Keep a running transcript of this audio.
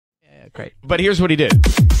great. But here's what he did.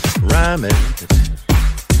 Rhyme it.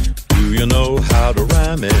 Do you know how to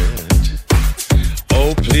rhyme it?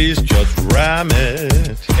 Oh, please just rhyme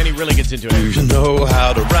it. And he really gets into it. Do you know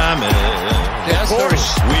how to rhyme it? Yes, of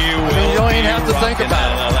course. We will you don't even have to think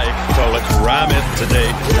about it. So let's rhyme it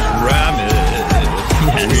today. Rhyme it.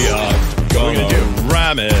 Yes. We are gonna do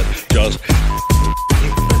rhyme it. Just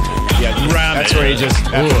rhyme that's it. where he just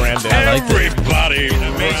ran down. Everybody.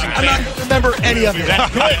 Amazing. I'm not going to remember any of it.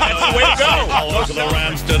 That's good. That's the way to go. Go to the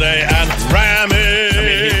Rams today and rhyme it.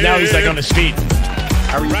 I mean, now he's like on his feet.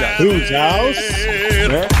 How are you guys? Whose house?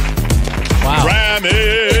 Wow. Rhyme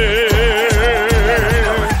it.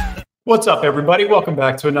 What's up, everybody? Welcome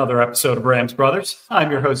back to another episode of Rams Brothers.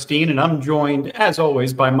 I'm your host, Dean, and I'm joined, as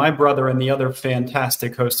always, by my brother and the other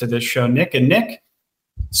fantastic host of this show, Nick. And Nick,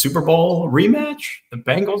 Super Bowl rematch. The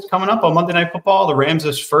Bengals coming up on Monday Night Football. The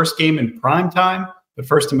Rams' first game in prime time. But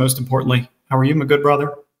first and most importantly, how are you, my good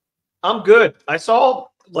brother? I'm good. I saw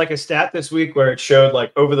like a stat this week where it showed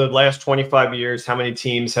like over the last 25 years how many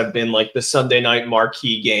teams have been like the Sunday night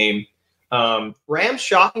marquee game. Rams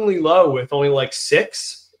shockingly low with only like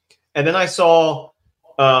 6. And then I saw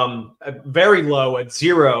very low at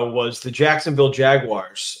 0 was the Jacksonville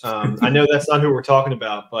Jaguars. I know that's not who we're talking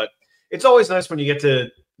about, but it's always nice when you get to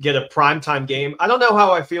get a primetime game. I don't know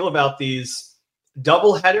how I feel about these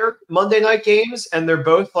doubleheader Monday night games, and they're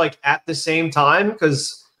both like at the same time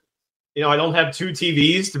because – you know, I don't have 2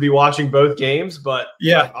 TVs to be watching both games, but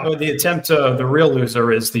the attempt the real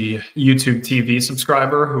loser is the YouTube TV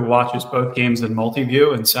subscriber who watches both games in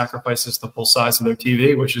multi-view and sacrifices the full size of their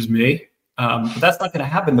TV, which is me. But that's not going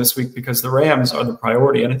to happen this week because the Rams are the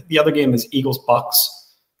priority. And I think the other game is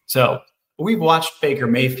Eagles-Bucks. So we've watched Baker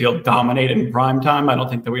Mayfield dominate in prime time. I don't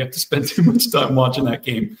think that we have to spend too much time watching that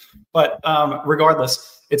game. But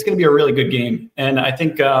regardless, it's going to be a really good game. And I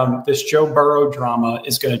think this Joe Burrow drama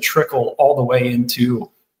is going to trickle all the way into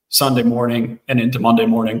Sunday morning and into Monday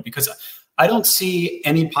morning because I don't see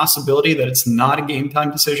any possibility that it's not a game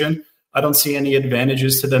time decision. I don't see any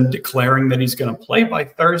advantages to them declaring that he's going to play by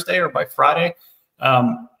Thursday or by Friday.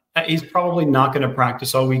 He's probably not going to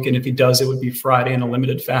practice all week. And if he does, it would be Friday in a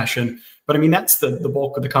limited fashion. But I mean, that's the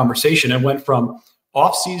bulk of the conversation. It went from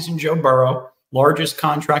off-season Joe Burrow, largest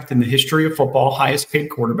contract in the history of football, highest paid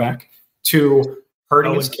quarterback, to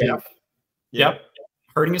hurting his calf. Yep.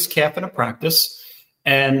 Hurting his calf in a practice.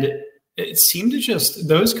 And it seemed to just,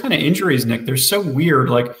 those kind of injuries, Nick, they're so weird.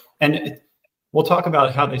 And we'll talk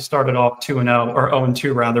about how they started off 2-0 or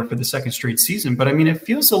 0-2 rather for the second straight season. But I mean, it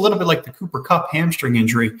feels a little bit like the Cooper Kupp hamstring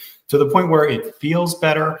injury to the point where it feels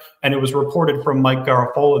better. And it was reported from Mike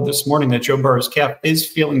Garafolo this morning that Joe Burrow's calf is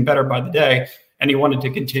feeling better by the day. And he wanted to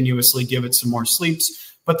continuously give it some more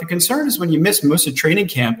sleeps. But the concern is when you miss most of training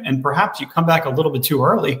camp and perhaps you come back a little bit too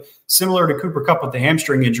early, similar to Cooper Kupp with the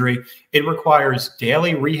hamstring injury, it requires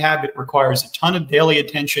daily rehab. It requires a ton of daily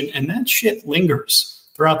attention. And that shit lingers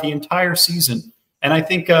throughout the entire season. And I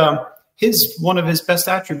think one of his best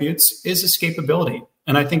attributes is escapability.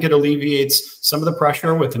 And I think it alleviates some of the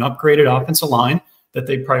pressure with an upgraded offensive line that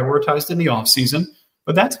they prioritized in the offseason.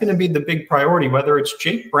 But that's going to be the big priority, whether it's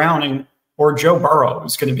Jake Browning or Joe Burrow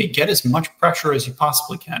is going to be get as much pressure as you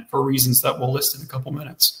possibly can for reasons that we'll list in a couple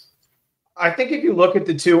minutes. I think if you look at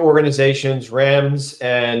the two organizations, Rams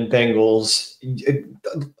and Bengals,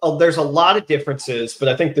 there's a lot of differences, but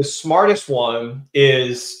I think the smartest one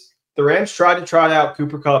is the Rams tried to trot out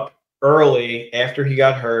Cooper Kupp early after he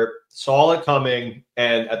got hurt, saw it coming,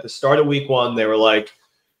 and at the start of week 1, they were like,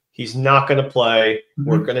 he's not going to play.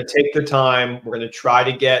 We're going to take the time. We're going to try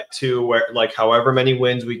to get to where, like, however many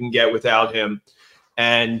wins we can get without him.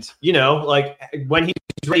 And, you know, like when he's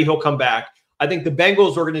ready, he'll come back. I think the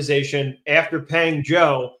Bengals organization, after paying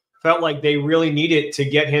Joe, felt like they really needed to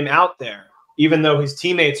get him out there, even though his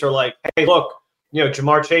teammates are like, hey, look, you know,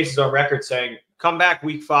 Jamar Chase is on record saying, come back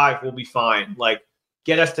week 5, we'll be fine. Like,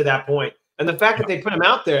 get us to that point. And the fact that they put him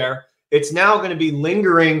out there, it's now going to be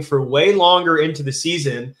lingering for way longer into the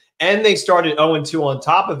season. And they started 0-2 on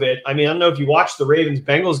top of it. I mean, I don't know if you watched the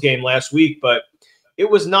Ravens-Bengals game last week, but it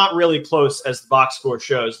was not really close as the box score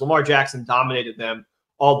shows. Lamar Jackson dominated them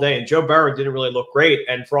all day, and Joe Burrow didn't really look great.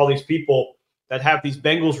 And for all these people that have these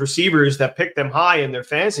Bengals receivers that pick them high in their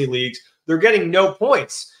fantasy leagues, they're getting no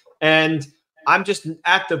points. And I'm just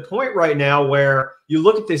at the point right now where you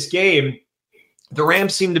look at this game, the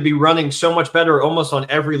Rams seem to be running so much better almost on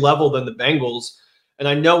every level than the Bengals. And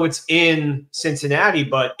I know it's in Cincinnati,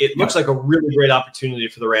 but it looks like a really great opportunity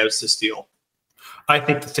for the Rams to steal. I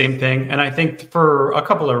think the same thing. And I think for a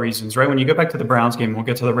couple of reasons, right? When you go back to the Browns game, we'll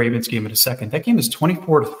get to the Ravens game in a second. That game is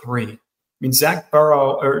 24-3. mean, Zach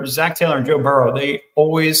Taylor and Joe Burrow, they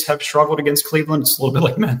always have struggled against Cleveland. It's a little bit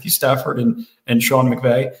like Matthew Stafford and Sean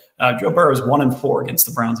McVay. Joe Burrow is 1-4 against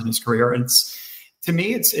the Browns in his career. And to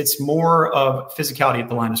me, it's more of physicality at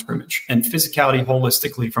the line of scrimmage and physicality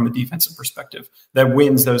holistically from a defensive perspective that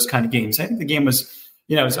wins those kind of games. I think the game was,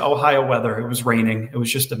 it was Ohio weather. It was raining. It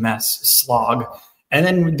was just a mess, a slog. And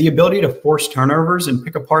then the ability to force turnovers and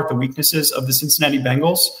pick apart the weaknesses of the Cincinnati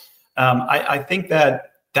Bengals. I think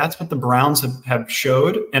that's what the Browns have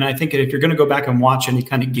showed. And I think if you're going to go back and watch any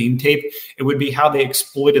kind of game tape, it would be how they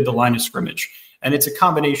exploited the line of scrimmage. And it's a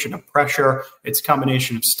combination of pressure. It's a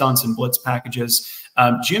combination of stunts and blitz packages.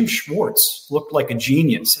 Jim Schwartz looked like a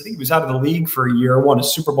genius. I think he was out of the league for a year, won a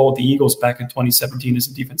Super Bowl with the Eagles back in 2017 as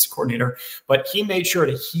a defensive coordinator. But he made sure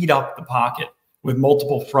to heat up the pocket with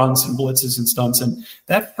multiple fronts and blitzes and stunts. And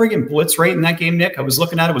that friggin' blitz rate in that game, Nick, I was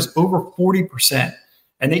looking at it, was over 40%.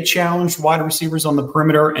 And they challenged wide receivers on the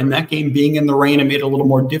perimeter. And that game being in the rain, it made it a little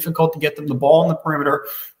more difficult to get them the ball on the perimeter,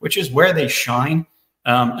 which is where they shine.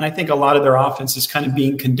 And I think a lot of their offense is kind of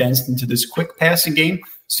being condensed into this quick passing game.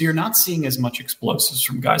 So you're not seeing as much explosives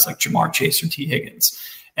from guys like Jamar Chase or T. Higgins.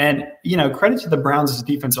 And, credit to the Browns as a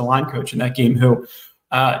defensive line coach in that game who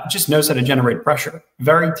just knows how to generate pressure.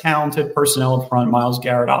 Very talented personnel up front. Myles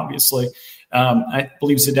Garrett, obviously. I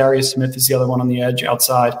believe Zadarius Smith is the other one on the edge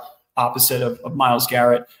outside, opposite of Myles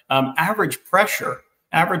Garrett. Average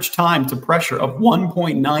time to pressure of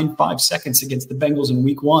 1.95 seconds against the Bengals in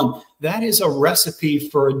week 1. That is a recipe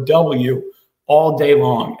for a W all day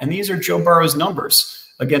long. And these are Joe Burrow's numbers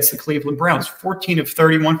against the Cleveland Browns. 14 of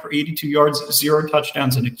 31 for 82 yards, 0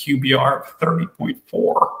 touchdowns, and a QBR of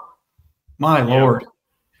 30.4. My Lord.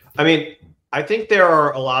 I mean, I think there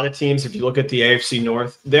are a lot of teams, if you look at the AFC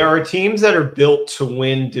North, there are teams that are built to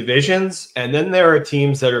win divisions, and then there are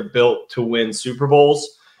teams that are built to win Super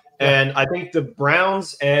Bowls. And I think the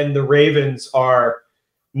Browns and the Ravens are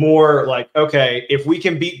more like, okay, if we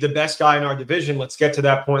can beat the best guy in our division, let's get to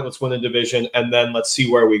that point, let's win the division, and then let's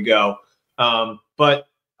see where we go. But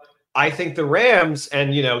I think the Rams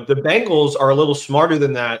and, the Bengals are a little smarter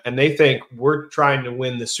than that, and they think we're trying to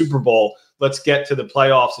win the Super Bowl. Let's get to the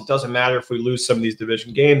playoffs. It doesn't matter if we lose some of these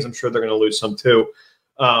division games. I'm sure they're going to lose some too.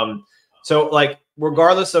 So,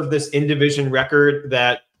 regardless of this in-division record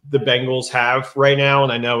that the Bengals have right now,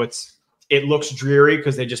 and I know it looks dreary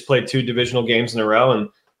because they just played 2 divisional games in a row, and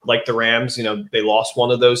like the Rams, they lost one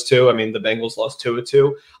of those 2. I mean, the Bengals lost 2 of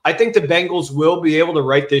 2. I think the Bengals will be able to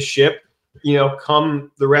right this ship,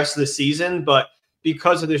 come the rest of the season, but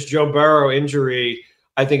because of this Joe Burrow injury,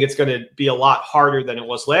 I think it's going to be a lot harder than it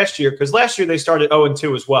was last year, because last year they started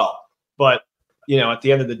 0-2 as well. But, at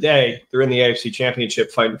the end of the day, they're in the AFC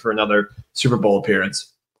Championship fighting for another Super Bowl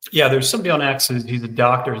appearance. Yeah, there's somebody on X. He's a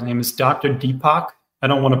doctor. His name is Dr. Deepak. I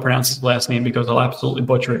don't want to pronounce his last name because I'll absolutely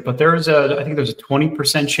butcher it. But I think there's a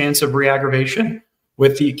 20% chance of re-aggravation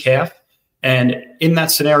with the calf. And in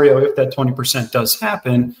that scenario, if that 20% does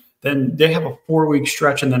happen, then they have a 4-week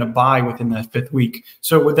stretch and then a bye within that 5th week.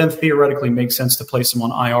 So it would then theoretically make sense to place him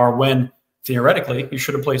on IR when theoretically you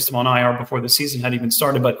should have placed him on IR before the season had even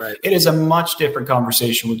started. But It is a much different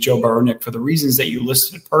conversation with Joe Burrow, Nick, for the reasons that you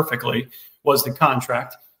listed perfectly. Was the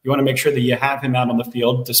contract. You want to make sure that you have him out on the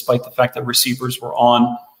field, despite the fact that receivers were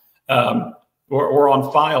on or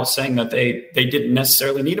on file saying that they didn't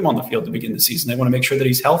necessarily need him on the field to begin the season. They want to make sure that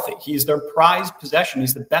he's healthy. He's their prized possession.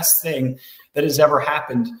 He's the best thing that has ever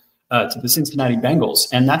happened to the Cincinnati Bengals.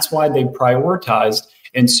 And that's why they prioritized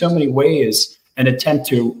in so many ways an attempt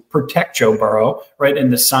to protect Joe Burrow, right, in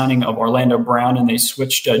the signing of Orlando Brown. And they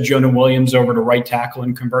switched Jonah Williams over to right tackle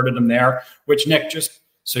and converted him there, which, Nick, just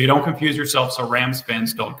so you don't confuse yourself, so Rams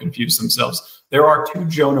fans don't confuse themselves. There are 2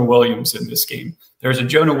 Jonah Williams in this game. There's a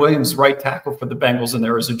Jonah Williams right tackle for the Bengals, and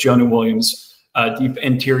there is a Jonah Williams deep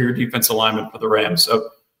interior defensive lineman for the Rams. So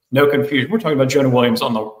no confusion. We're talking about Jonah Williams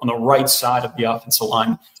on the right side of the offensive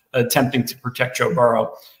line, attempting to protect Joe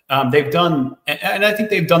Burrow. They've done, and I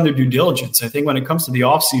think they've done their due diligence. I think when it comes to the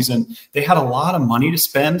offseason, they had a lot of money to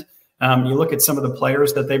spend. You look at some of the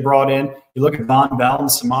players that they brought in. You look at Von Bell and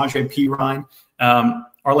Samaje Perine.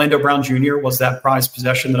 Orlando Brown Jr. was that prized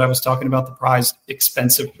possession that I was talking about, the prized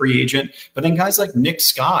expensive free agent. But then guys like Nick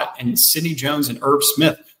Scott and Sidney Jones and Irv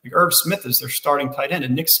Smith. Like Irv Smith is their starting tight end,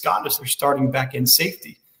 and Nick Scott is their starting back end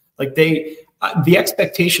safety. Like the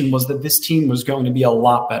expectation was that this team was going to be a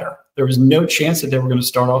lot better. There was no chance that they were going to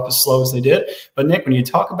start off as slow as they did. But, Nick, when you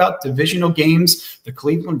talk about divisional games, the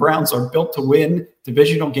Cleveland Browns are built to win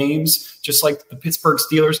divisional games, just like the Pittsburgh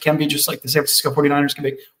Steelers can be, just like the San Francisco 49ers can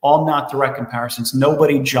be. All not direct comparisons.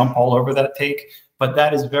 Nobody jump all over that take. But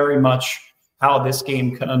that is very much how this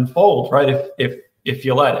game can unfold, right, if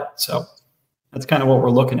you let it. So, That's kind of what we're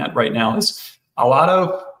looking at right now. Is a lot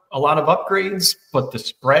of upgrades, but the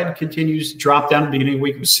spread continues to drop down. At the beginning of the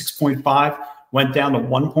week, it was 6.5, went down to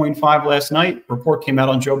 1.5 last night. Report came out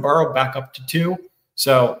on Joe Burrow, back up to 2.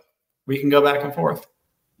 So we can go back and forth.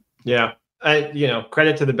 Yeah.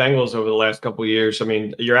 Credit to the Bengals over the last couple of years. I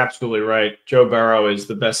mean, you're absolutely right. Joe Burrow is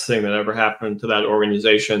the best thing that ever happened to that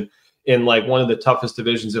organization in like one of the toughest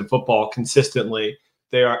divisions in football. Consistently,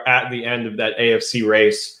 they are at the end of that AFC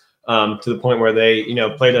race to the point where they,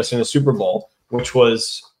 played us in a Super Bowl, which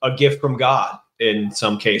was a gift from God in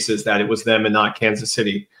some cases that it was them and not Kansas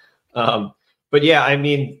City. But yeah, I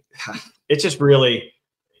mean, it's just really,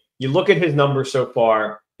 you look at his numbers so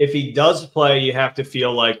far. If he does play, you have to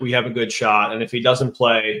feel like we have a good shot. And if he doesn't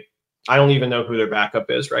play, I don't even know who their backup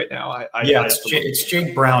is right now. It's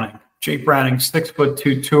Jake Browning. Jake Browning,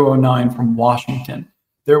 6'2", 209 from Washington.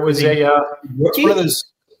 There was one of those.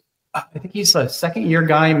 I think he's a second-year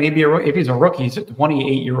guy, maybe if he's a rookie, he's a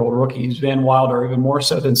 28-year-old rookie. He's Van Wilder, even more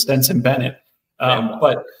so than Stenson Bennett.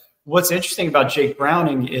 But what's interesting about Jake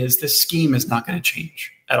Browning is this scheme is not going to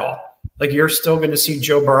change at all. Like, you're still going to see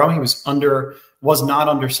Joe Burrow. He was not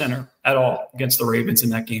under center at all against the Ravens in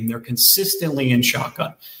that game. They're consistently in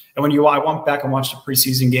shotgun. And I went back and watched a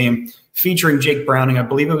preseason game featuring Jake Browning, I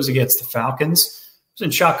believe it was against the Falcons. He was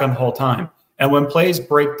in shotgun the whole time. And when plays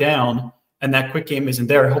break down and that quick game isn't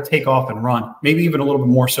there, he'll take off and run, maybe even a little bit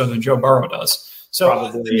more so than Joe Burrow does. So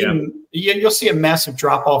probably, you'll see a massive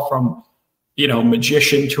drop-off from,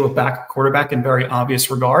 magician to a backup quarterback in very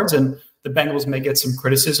obvious regards. And the Bengals may get some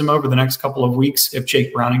criticism over the next couple of weeks if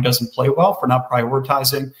Jake Browning doesn't play well for not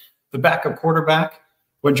prioritizing the backup quarterback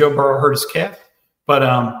when Joe Burrow hurt his calf.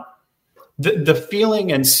 But the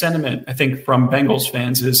feeling and sentiment, I think, from Bengals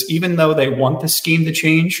fans is even though they want the scheme to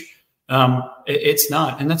change, it's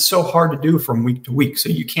not. And that's so hard to do from week to week. So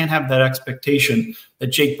you can't have that expectation that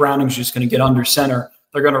Jake Browning's just going to get under center.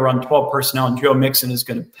 They're going to run 12 personnel and Joe Mixon is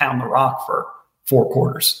going to pound the rock for 4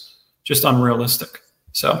 quarters. Just unrealistic.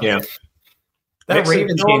 So yeah. That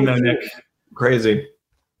Ravens game, though, Nick. Crazy.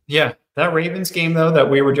 Yeah, that Ravens game, though, that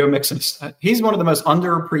we were Joe Mixon. He's one of the most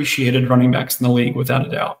underappreciated running backs in the league, without a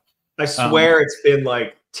doubt. I swear it's been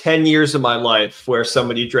like 10 years of my life where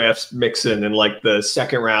somebody drafts Mixon in like the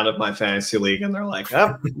second round of my fantasy league. And they're like, it's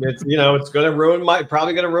probably going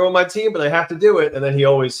to ruin my team, but I have to do it. And then he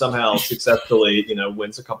always somehow successfully,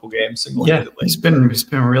 wins a couple games single-handedly. Yeah, he's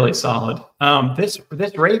been really solid. This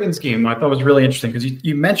Ravens game I thought was really interesting because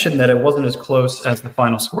you mentioned that it wasn't as close as the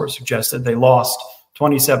final score suggested. They lost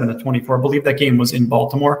 27-24. I believe that game was in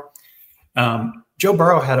Baltimore. Joe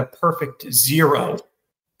Burrow had a perfect 0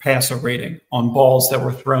 passer rating on balls that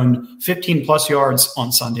were thrown 15 plus yards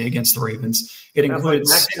on Sunday against the Ravens. It included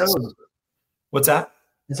Mac Jones. What's that?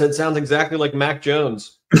 It sounds exactly like Mac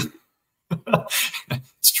Jones.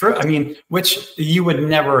 It's true. I mean, which you would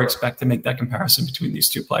never expect to make that comparison between these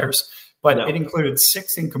two players. But It included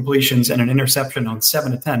 6 incompletions and an interception on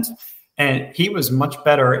 7 attempts. And he was much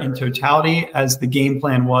better in totality as the game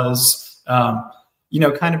plan was,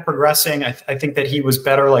 kind of progressing. I think that he was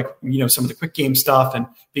better, some of the quick game stuff and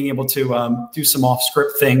being able to do some off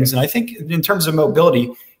script things. And I think in terms of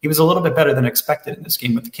mobility, he was a little bit better than expected in this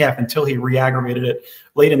game with the calf until he re-aggravated it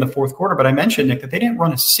late in the fourth quarter. But I mentioned, Nick, that they didn't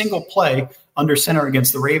run a single play under center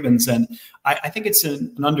against the Ravens. And I think it's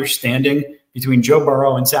an understanding between Joe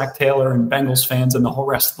Burrow and Zach Taylor and Bengals fans and the whole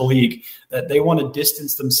rest of the league that they want to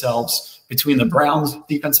distance themselves between the Browns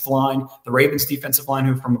defensive line, the Ravens defensive line,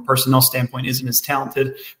 who from a personnel standpoint isn't as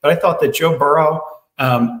talented. But I thought that Joe Burrow,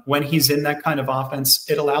 when he's in that kind of offense,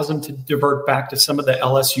 it allows him to divert back to some of the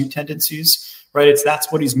LSU tendencies, right?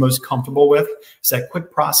 That's what he's most comfortable with, is that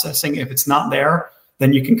quick processing. If it's not there,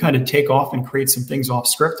 then you can kind of take off and create some things off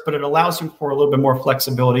script, but it allows you for a little bit more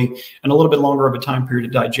flexibility and a little bit longer of a time period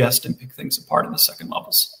to digest and pick things apart in the second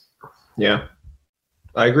levels. Yeah,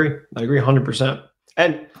 I agree 100%.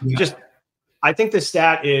 And I think the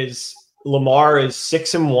stat is Lamar is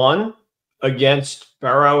 6-1 against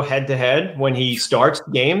Burrow head to head when he starts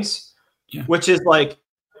games, which is like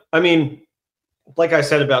I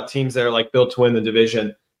said about teams that are like built to win the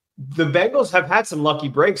division, the Bengals have had some lucky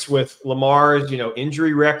breaks with Lamar's,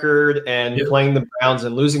 injury record and playing the Browns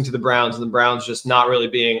and losing to the Browns, and the Browns just not really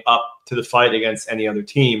being up to the fight against any other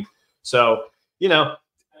team. So,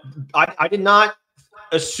 I did not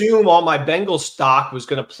assume all my Bengals stock was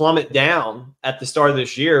going to plummet down at the start of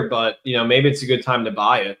this year, but maybe it's a good time to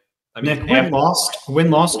buy it. I mean, Nick,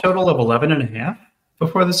 win-loss total of 11.5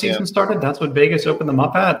 before the season started. That's what Vegas opened them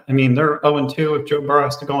up at. I mean, they're 0-2. If Joe Burrow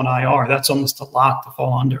has to go on IR, that's almost a lock to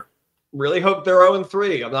fall under. Really hope they're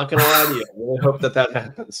 0-3. I'm not going to lie to you. I really hope that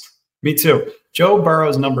happens. Me too. Joe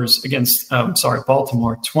Burrow's numbers against,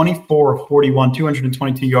 Baltimore, 24 of 41,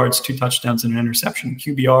 222 yards, 2 touchdowns, and an interception.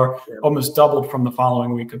 QBR almost doubled from the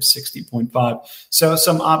following week of 60.5. So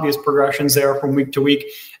some obvious progressions there from week to week.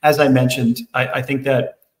 As I mentioned, I think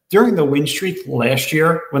that during the win streak last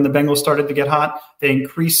year, when the Bengals started to get hot, they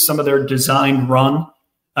increased some of their designed run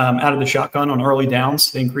out of the shotgun on early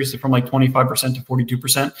downs. They increased it from like 25% to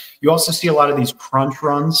 42%. You also see a lot of these crunch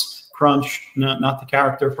runs. Crunch, not the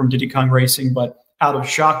character from Diddy Kong Racing, but out of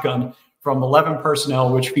shotgun from 11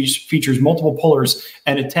 personnel, which features multiple pullers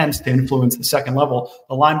and attempts to influence the second level.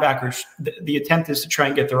 The linebackers, the attempt is to try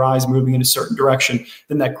and get their eyes moving in a certain direction.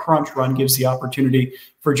 Then that crunch run gives the opportunity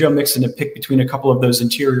for Joe Mixon to pick between a couple of those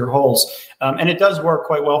interior holes. And it does work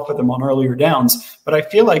quite well for them on earlier downs. But I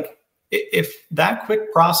feel like if that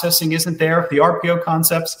quick processing isn't there, if the RPO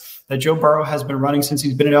concepts that Joe Burrow has been running since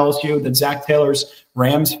he's been at LSU, that Zach Taylor's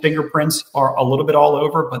Rams fingerprints are a little bit all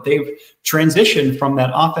over, but they've transitioned from that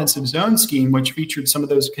offensive zone scheme, which featured some of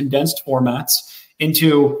those condensed formats,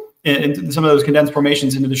 into some of those condensed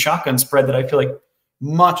formations into the shotgun spread that I feel like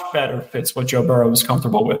much better fits what Joe Burrow is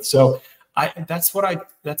comfortable with. So that's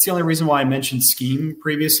the only reason why I mentioned scheme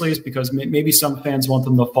previously, is because maybe some fans want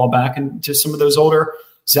them to fall back into some of those older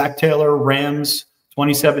Zach Taylor, Rams,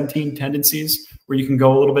 2017 tendencies, where you can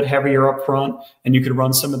go a little bit heavier up front and you could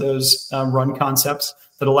run some of those run concepts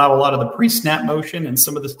that allow a lot of the pre-snap motion and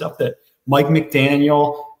some of the stuff that Mike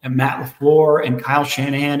McDaniel and Matt LaFleur and Kyle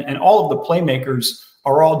Shanahan and all of the playmakers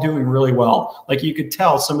are all doing really well. Like, you could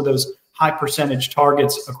tell some of those high percentage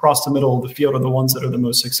targets across the middle of the field are the ones that are the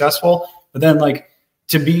most successful. But then, like,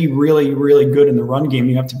 to be really, really good in the run game,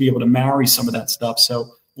 you have to be able to marry some of that stuff.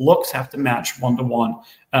 So looks have to match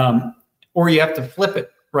 1-to-1, or you have to flip it,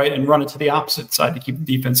 right, and run it to the opposite side to keep the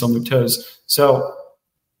defense on their toes. So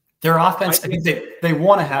their offense, I think they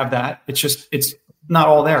want to have that. It's not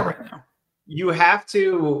all there right now. You have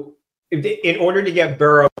to, in order to get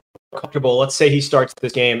Burrow comfortable, let's say he starts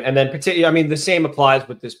this game, and then particularly, I mean, the same applies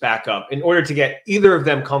with this backup. In order to get either of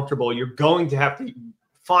them comfortable, you're going to have to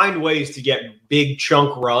find ways to get big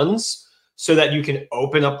chunk runs so that you can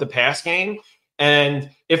open up the pass game. And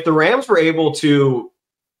if the Rams were able to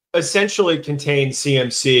essentially contain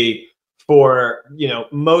CMC for,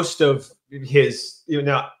 most of his,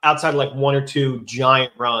 outside like one or two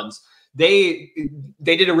giant runs, they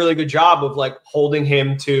did a really good job of like holding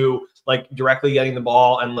him to like directly getting the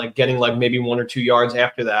ball and like getting like maybe 1 or 2 yards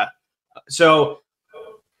after that. So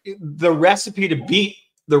the recipe to beat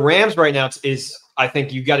the Rams right now is, I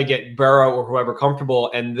think you got to get Burrow or whoever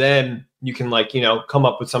comfortable, and then you can come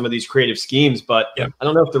up with some of these creative schemes. But I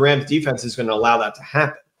don't know if the Rams defense is going to allow that to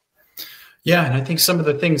happen. Yeah, and I think some of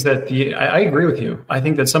the things that I agree with you. I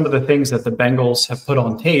think that some of the things that the Bengals have put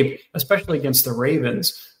on tape, especially against the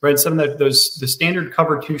Ravens, right? Some of the standard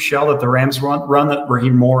cover 2 shell that the Rams run that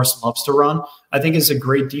Raheem Morris loves to run, I think is a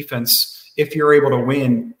great defense if you're able to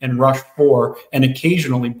win and rush 4 and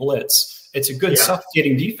occasionally blitz. It's a good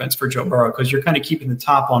suffocating defense for Joe Burrow because you're kind of keeping the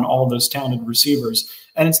top on all those talented receivers.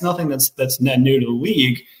 And it's nothing that's net new to the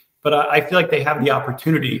league, but I feel like they have the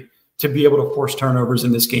opportunity to be able to force turnovers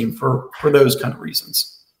in this game for those kind of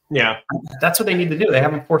reasons. Yeah. That's what they need to do. They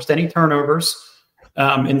haven't forced any turnovers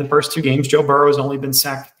in the first 2 games. Joe Burrow has only been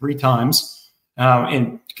sacked 3 times.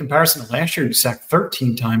 In comparison to last year, he sacked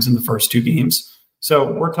 13 times in the first 2 games. So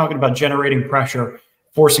we're talking about generating pressure,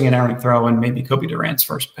 forcing an errant throw, and maybe Kobe Durant's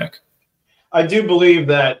first pick. I do believe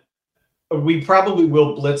that we probably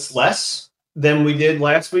will blitz less than we did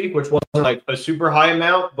last week, which wasn't like a super high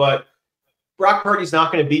amount, but Brock Purdy's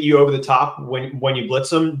not going to beat you over the top when you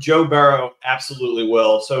blitz him. Joe Burrow absolutely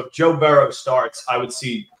will. So if Joe Burrow starts, I would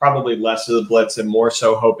see probably less of the blitz and more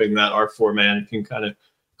so hoping that our 4-man can kind of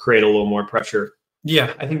create a little more pressure.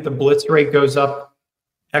 Yeah, I think the blitz rate goes up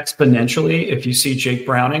exponentially if you see Jake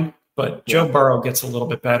Browning, but Joe Burrow gets a little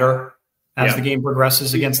bit better as the game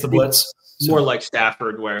progresses against the blitz. More like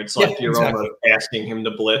Stafford, where it's like you're almost asking them to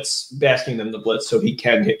blitz so he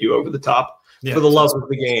can hit you over the top for the love of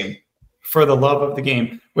the game. For the love of the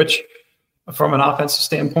game, which from an offensive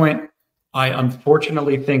standpoint, I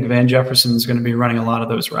unfortunately think Van Jefferson is going to be running a lot of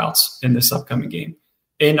those routes in this upcoming game,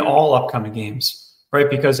 in all upcoming games, right?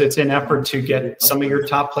 Because it's an effort to get some of your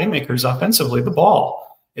top playmakers offensively the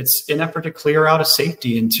ball. It's an effort to clear out a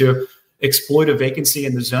safety and to exploit a vacancy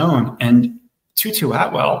in the zone. And Tutu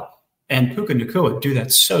Atwell and Puka Nacua do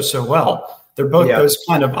that so well. They're both those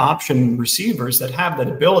kind of option receivers that have that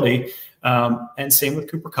ability, and same with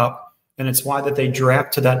Cooper Kupp. And it's why that they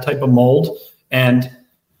draft to that type of mold. And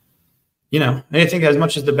And I think as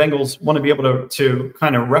much as the Bengals want to be able to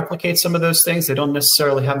kind of replicate some of those things, they don't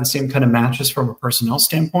necessarily have the same kind of matches from a personnel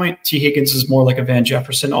standpoint. T. Higgins is more like a Van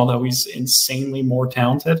Jefferson, although he's insanely more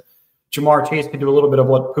talented. Jamar Chase can do a little bit of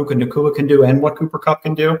what Puka Nacua can do and what Cooper Kupp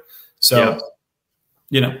can do. So,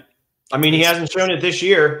 I mean, he hasn't shown it this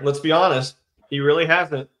year. Let's be honest. He really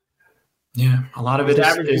hasn't. Yeah, a lot of it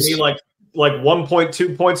is like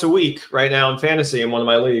 1.2 points a week right now in fantasy in one of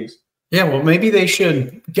my leagues. Yeah, well, maybe they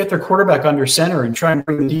should get their quarterback under center and try and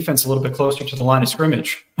bring the defense a little bit closer to the line of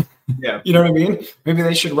scrimmage. Yeah. You know what I mean? Maybe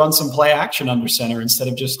they should run some play action under center instead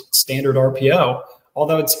of just standard RPO.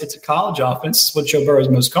 Although it's a college offense, it's what Joe Burrow is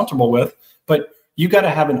most comfortable with. But you got to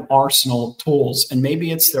have an arsenal of tools. And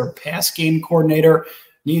maybe it's their pass game coordinator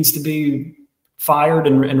needs to be fired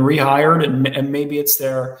and rehired. And maybe it's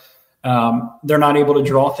they're not able to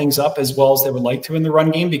draw things up as well as they would like to in the run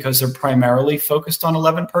game because they're primarily focused on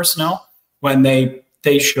 11 personnel when they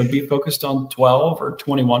should be focused on 12 or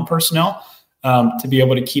 21 personnel to be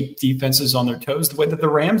able to keep defenses on their toes the way that the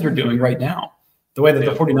Rams are doing right now, the way that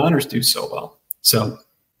the 49ers do so well. So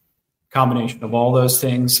combination of all those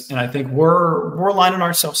things. And I think we're lining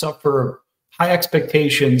ourselves up for high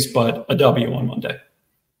expectations, but a W on Monday.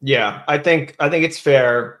 Yeah, I think it's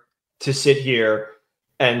fair to sit here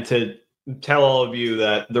and to tell all of you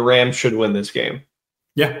that the Rams should win this game.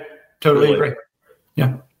 Yeah, totally agree.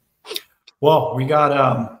 Yeah. Well, we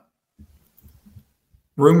got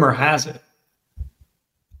rumor has it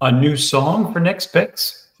a new song for Nick's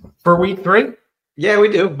picks for week 3. Yeah,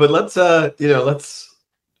 we do. But let's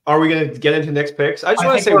are we going to get into Nick's picks? I just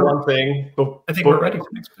want to say one thing. I think we're ready for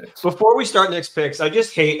Nick's picks. Before we start Nick's picks, I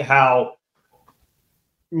just hate how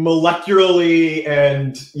molecularly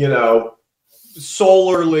and,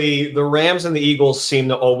 solarly the Rams and the Eagles seem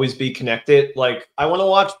to always be connected. Like, I want to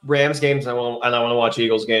watch Rams games and I want to watch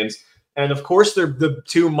Eagles games. And of course, they're the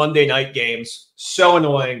 2 Monday night games. So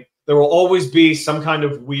annoying. There will always be some kind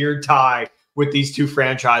of weird tie with these 2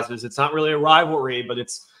 franchises. It's not really a rivalry, but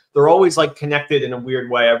they're always like connected in a weird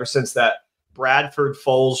way ever since that Bradford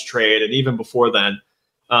Foles trade and even before then.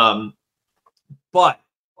 But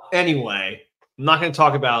anyway, I'm not going to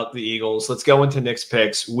talk about the Eagles. Let's go into Nick's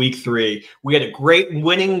picks, week 3. We had a great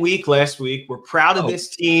winning week last week. We're proud of this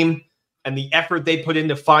team and the effort they put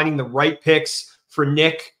into finding the right picks for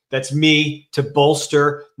Nick. That's me, to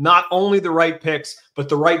bolster not only the right picks, but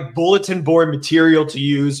the right bulletin board material to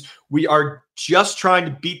use. We are just trying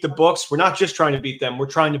to beat the books. We're not just trying to beat them. We're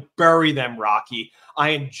trying to bury them, Rocky. I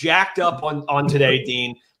am jacked up on today,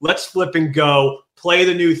 Dean. Let's flip and go. Play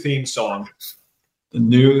the new theme song. The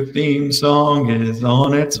new theme song is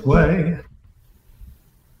on its way.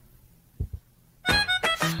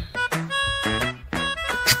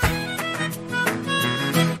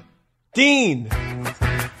 Dean.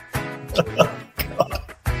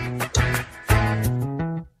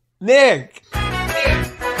 Nick.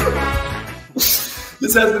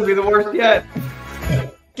 This has to be the worst yet.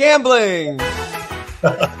 Gambling.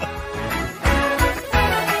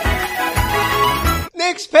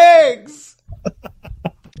 Nick's Pigs.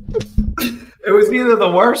 It was either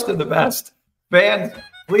the worst or the best. Van,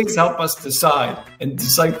 please help us decide and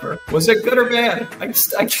decipher. Was it good or bad? I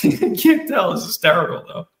can't tell. It's hysterical,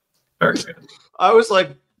 though. Very good. I was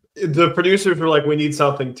like, the producers were like, we need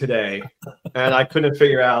something today. And I couldn't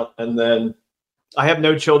figure out. And then I have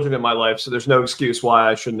no children in my life, so there's no excuse why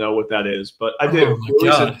I should know what that is. But I do.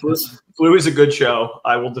 Flu is a good show.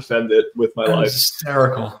 I will defend it with my life.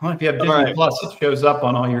 Hysterical. Well, if you have Disney Plus, it shows up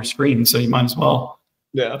on all your screens, so you might as well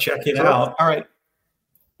check it out. All right.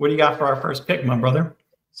 What do you got for our first pick, my brother?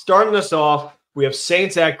 Starting us off, we have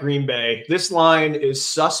Saints at Green Bay. This line is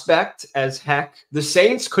suspect as heck. The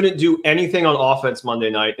Saints couldn't do anything on offense Monday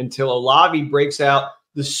night until Olave breaks out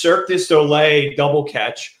the Cirque du Soleil double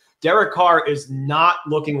catch. Derek Carr is not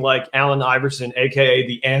looking like Allen Iverson, a.k.a.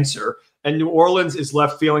 the answer, and New Orleans is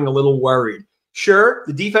left feeling a little worried. Sure,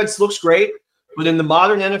 the defense looks great, but in the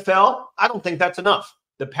modern NFL, I don't think that's enough.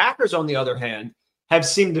 The Packers, on the other hand, have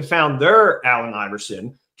seemed to found their Allen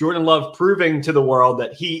Iverson. Jordan Love proving to the world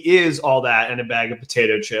that he is all that and a bag of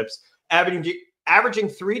potato chips, averaging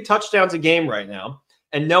 3 touchdowns a game right now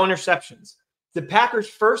and no interceptions. The Packers'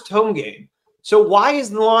 first home game. So why is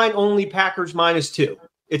the line only Packers -2?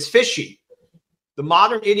 It's fishy. The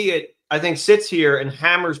modern idiot, I think, sits here and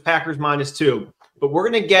hammers Packers -2. But we're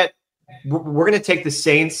going to take the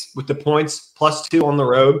Saints with the points +2 on the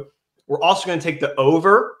road. We're also going to take the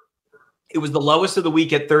over. It was the lowest of the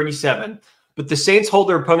week at 37. But the Saints hold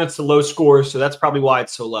their opponents to low scores, so that's probably why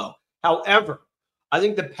it's so low. However, I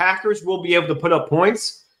think the Packers will be able to put up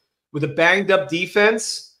points with a banged-up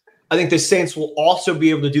defense. I think the Saints will also be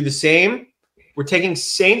able to do the same. We're taking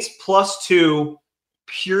Saints +2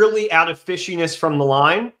 purely out of fishiness from the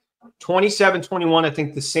line. 27-21, I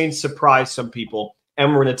think the Saints surprised some people,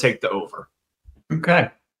 and we're going to take the over. Okay.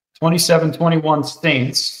 27-21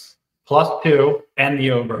 Saints +2 and the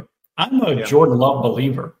over. I'm a Jordan Love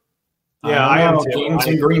believer. Yeah, I am too. Games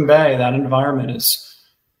in Green Bay, that environment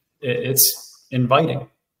it's inviting.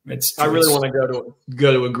 I really want to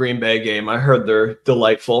go to a Green Bay game. I heard they're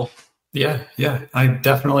delightful. Yeah. I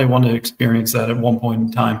definitely want to experience that at one point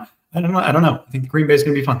in time. I don't know. I think Green Bay is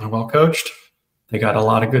going to be fun. They're well coached. They got a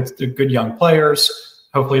lot of good young players.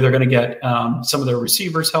 Hopefully, they're going to get some of their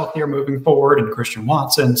receivers healthier moving forward, and Christian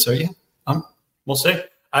Watson. So we'll see.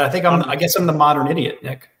 I guess I'm the modern idiot,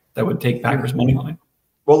 Nick, that would take Packers money line.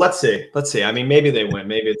 Well, let's see. I mean, maybe they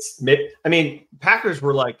win. Packers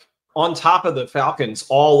were like on top of the Falcons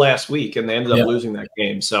all last week, and they ended up losing that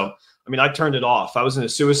game. So, I mean, I turned it off. I was in a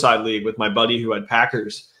suicide league with my buddy who had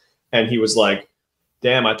Packers, and he was like,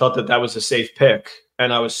 damn, I thought that was a safe pick.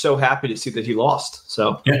 And I was so happy to see that he lost.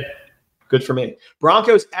 So, good for me.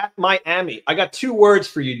 Broncos at Miami. I got 2 words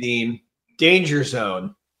for you, Dean. Danger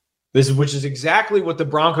zone. Which is exactly what the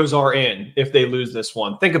Broncos are in if they lose this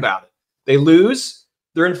one. Think about it. They lose,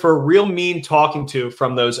 they're in for a real mean talking to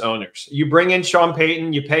from those owners. You bring in Sean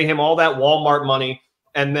Payton, you pay him all that Walmart money,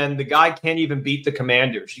 and then the guy can't even beat the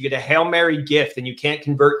Commanders. You get a Hail Mary gift, and you can't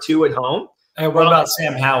convert 2 at home. Hey, what about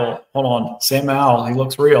Sam Howell? Hold on. Sam Howell, he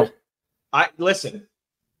looks real. I'm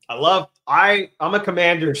a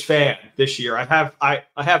Commanders fan this year. I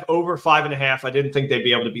have over 5.5. I didn't think they'd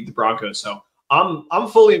be able to beat the Broncos, so I'm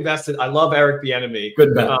fully invested. I love Eric Bieniemy.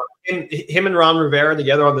 Good bet. Him and Ron Rivera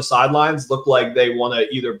together on the sidelines look like they want to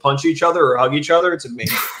either punch each other or hug each other. It's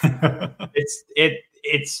amazing.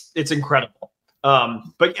 it's incredible.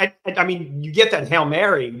 But I mean, you get that Hail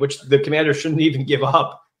Mary, which the Commanders shouldn't even give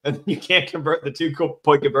up, and you can't convert the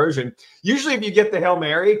 2-point conversion. Usually, if you get the Hail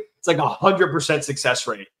Mary, it's like 100% success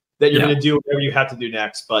rate that you're going to do whatever you have to do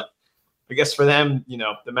next. But I guess for them,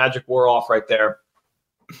 the magic wore off right there.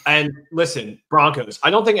 And listen, Broncos, I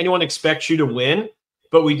don't think anyone expects you to win,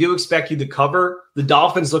 but we do expect you to cover. The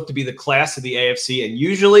Dolphins look to be the class of the AFC. And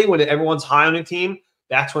usually when everyone's high on a team,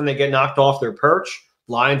 that's when they get knocked off their perch.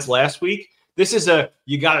 Lions last week. This is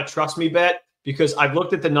you got to trust me bet, because I've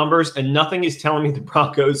looked at the numbers and nothing is telling me the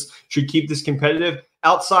Broncos should keep this competitive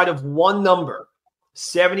outside of one number.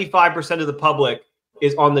 75% of the public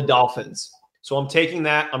is on the Dolphins. So I'm taking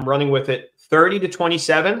that. I'm running with it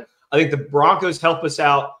 30-27. I think the Broncos help us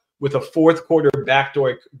out with a fourth quarter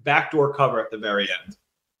backdoor cover at the very end.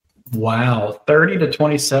 Wow,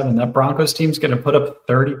 30-27. That Broncos team's going to put up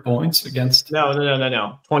 30 points against.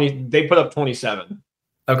 No. 20. They put up 27.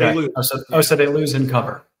 Okay. They lose. So they lose in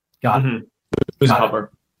cover. Got it. Lose cover.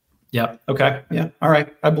 Yep. Okay. Yeah. All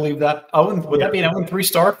right. I believe that. Would that be an 0-3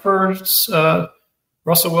 start for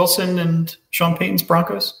Russell Wilson and Sean Payton's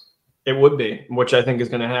Broncos? It would be, which I think is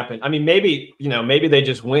going to happen. I mean, maybe they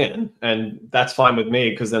just win, and that's fine with me,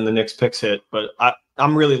 because then the Knicks picks hit. But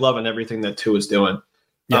I'm really loving everything that Tua is doing.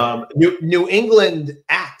 Yeah. New England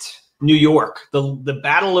at New York, the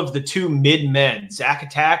battle of the 2 mid-men. Zach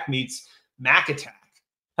Attack meets Mac Attack.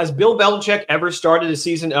 Has Bill Belichick ever started a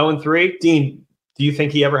season 0-3? Dean, do you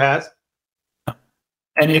think he ever has?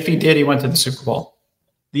 And if he did, he went to the Super Bowl.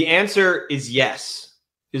 The answer is yes.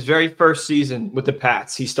 His very first season with the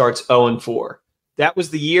Pats, he starts 0-4. That was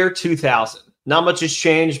the year 2000. Not much has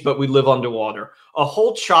changed, but we live underwater. A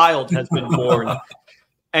whole child has been born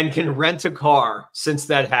and can rent a car since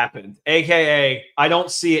that happened. AKA, I don't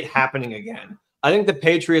see it happening again. I think the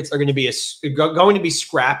Patriots are going to be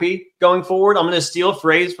scrappy going forward. I'm going to steal a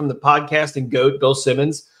phrase from the podcasting GOAT, Bill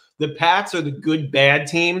Simmons. The Pats are the good, bad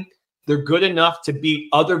team. They're good enough to beat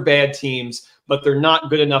other bad teams, but they're not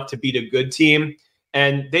good enough to beat a good team.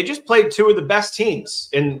 And they just played 2 of the best teams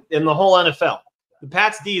in the whole NFL. The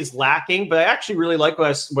Pats D is lacking, but I actually really like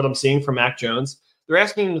what I'm seeing from Mac Jones. They're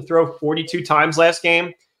asking him to throw 42 times last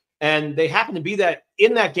game, and they happen to be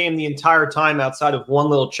in that game the entire time outside of one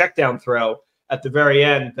little check down throw at the very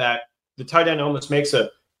end that the tight end almost makes a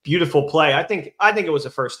beautiful play. I think it was a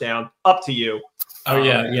first down. Up to you. Oh,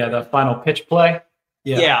 yeah, the final pitch play.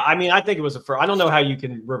 Yeah, I mean, I think it was a first. I don't know how you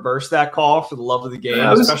can reverse that call for the love of the game,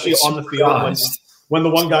 especially on the field when the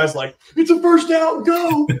one guy's like, it's a first down,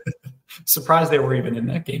 go. Surprised they were even in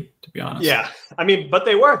that game, to be honest. Yeah, I mean, but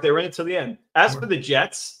they were. They were in it till the end. As for the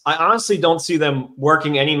Jets, I honestly don't see them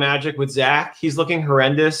working any magic with Zach. He's looking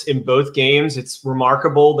horrendous in both games. It's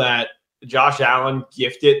remarkable that Josh Allen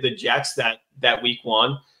gifted the Jets that week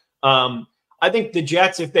 1. I think the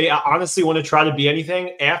Jets, if they honestly want to try to be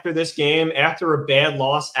anything after this game, after a bad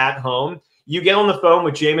loss at home, you get on the phone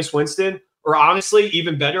with Jameis Winston. or honestly,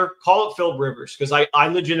 even better, call it Phil Rivers, because I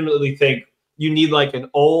legitimately think you need like an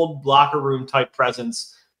old locker room type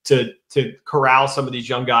presence to corral some of these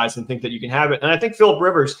young guys and think that you can have it. And I think Phil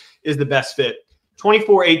Rivers is the best fit.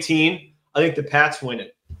 24-18, I think the Pats win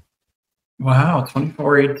it. Wow,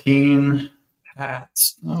 24-18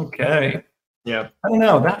 Pats. Okay. Yeah. I don't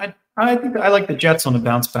know. I think I like the Jets on the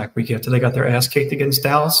bounce back week after they got their ass kicked against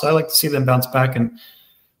Dallas. I like to see them bounce back, and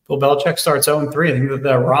Bill Belichick starts 0-3. I think that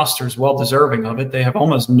their roster is well deserving of it. They have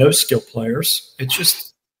almost no skill players. It's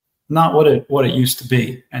just not what it used to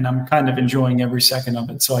be, and I'm kind of enjoying every second of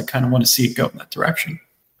it. So I kind of want to see it go in that direction.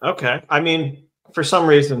 Okay. I mean, for some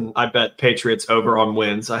reason, I bet Patriots over on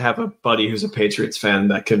wins. I have a buddy who's a Patriots fan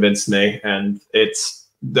that convinced me, and it's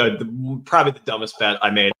probably the dumbest bet I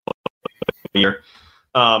made here.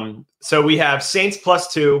 So we have Saints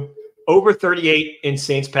 +2, over 38 in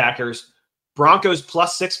Saints Packers, Broncos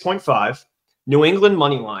 +6.5, New England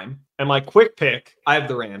money line, and my quick pick, I have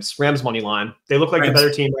the Rams money line. They look like the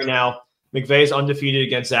better team right now. McVay's undefeated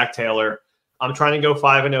against Zach Taylor. I'm trying to go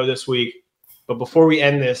 5-0 this week, but before we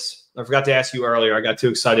end this, I forgot to ask you earlier. I got too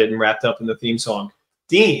excited and wrapped up in the theme song.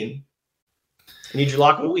 Dean, I need your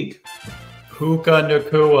lock of the week. Puka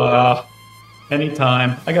Nacua.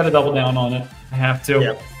 Anytime. I got to double down on it. I have to.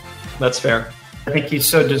 Yep. That's fair. I think he's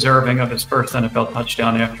so deserving of his first NFL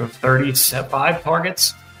touchdown after 35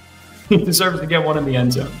 targets. He deserves to get one in the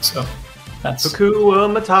end zone. So that's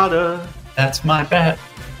Nacua Matata. That's my bet.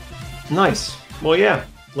 Nice. Well, yeah.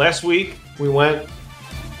 Last week we went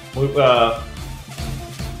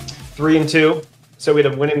 3-2. So we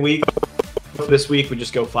had a winning week. This week we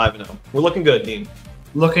just go 5-0. We're looking good, Dean.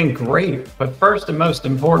 Looking great. But first and most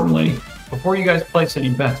importantly, before you guys place any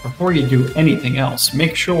bets, before you do anything else,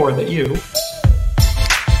 make sure that you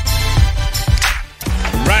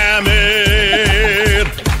Ram it.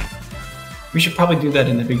 We should probably do that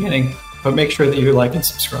in the beginning, but make sure that you like and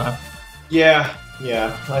subscribe. Yeah.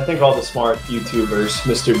 I think all the smart YouTubers,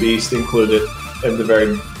 Mr. Beast included, in the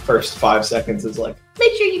very first 5 seconds is like,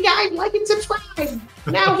 make sure you guys like and subscribe.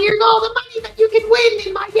 Now here's all the money that you can win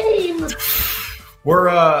in my game.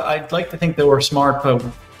 I'd like to think that we're smart, but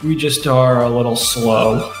we just are a little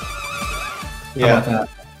slow. Yeah. How about that?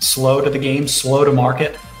 Slow to the game, slow to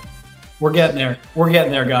market. We're getting there. We're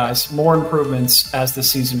getting there, guys. More improvements as the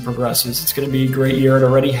season progresses. It's going to be a great year. It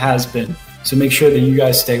already has been. So make sure that you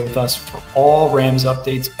guys stay with us for all Rams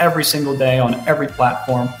updates every single day on every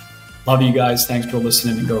platform. Love you guys. Thanks for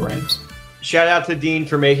listening, and go Rams. Shout out to Dean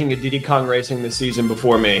for making a Diddy Kong Racing this season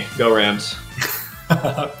before me. Go Rams.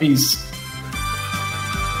 Peace.